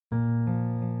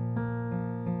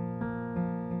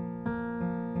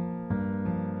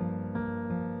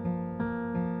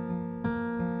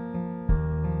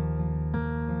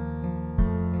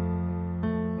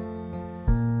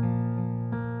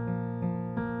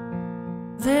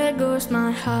There goes my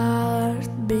heart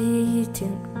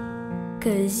beating,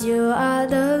 'cause you are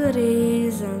the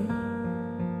reason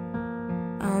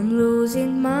I'm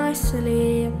losing my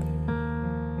sleep.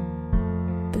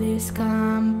 Please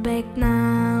come back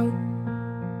now.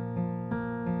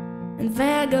 And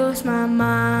there goes my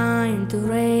mind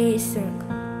racing,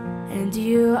 and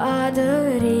you are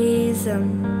the reason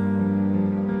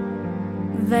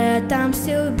that I'm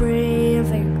still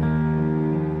breathing.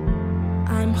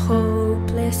 I'm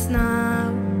hopeless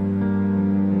now.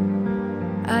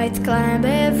 I'd climb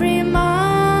every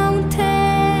mountain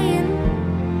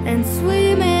and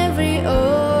swim every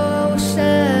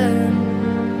ocean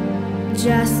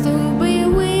just to be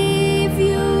with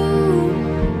you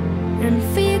and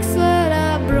fix what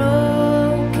I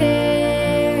broken.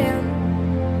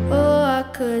 Oh,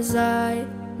 'cause I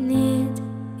need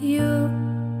you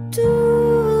to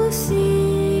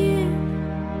see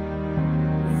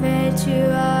that you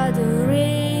are the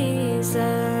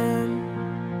reason.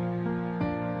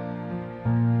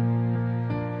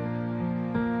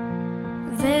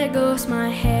 There goes my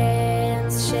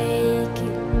hands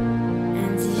shaking,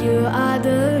 and you are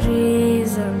the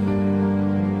reason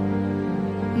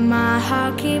my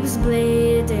heart keeps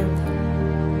bleeding.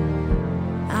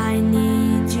 I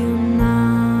need you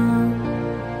now.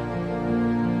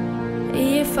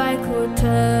 If I could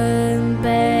turn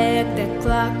back the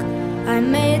clock, I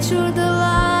made sure the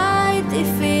light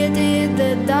defeated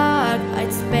the dark.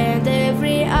 I'd spend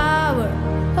every hour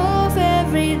of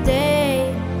every day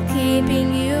keeping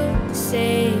you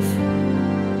safe.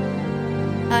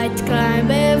 I'd climb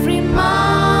every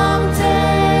mountain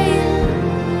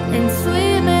and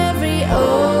swim every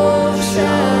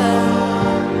ocean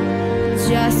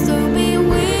just to be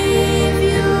with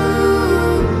you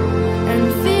and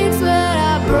fix what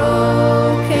I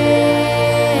broken.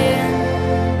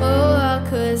 Oh,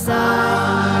 'cause I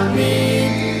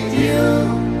need you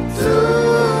to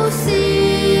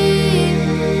see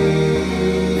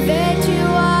that you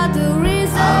are the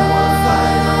reason. I won't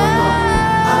fight no more,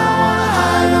 I don't wanna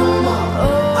hide no more,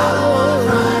 I don't wanna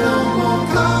cry no more.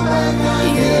 Come back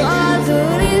again. You are the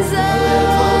reason. A little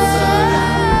closer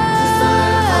now, just a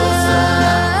little closer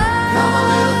now. Come a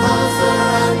little closer,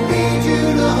 I need you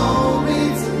to hold me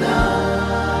tonight.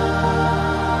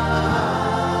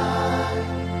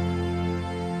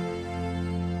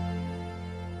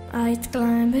 I'd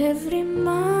climb every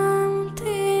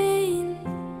mountain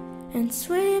and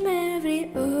swim every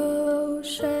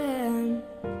ocean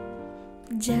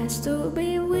just to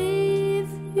be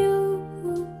with you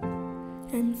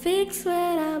and fix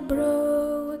what I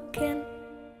broken.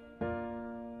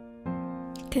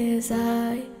 'Cause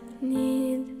I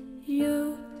need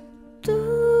you to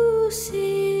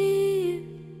see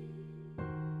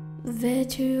that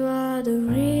you are the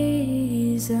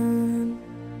reason.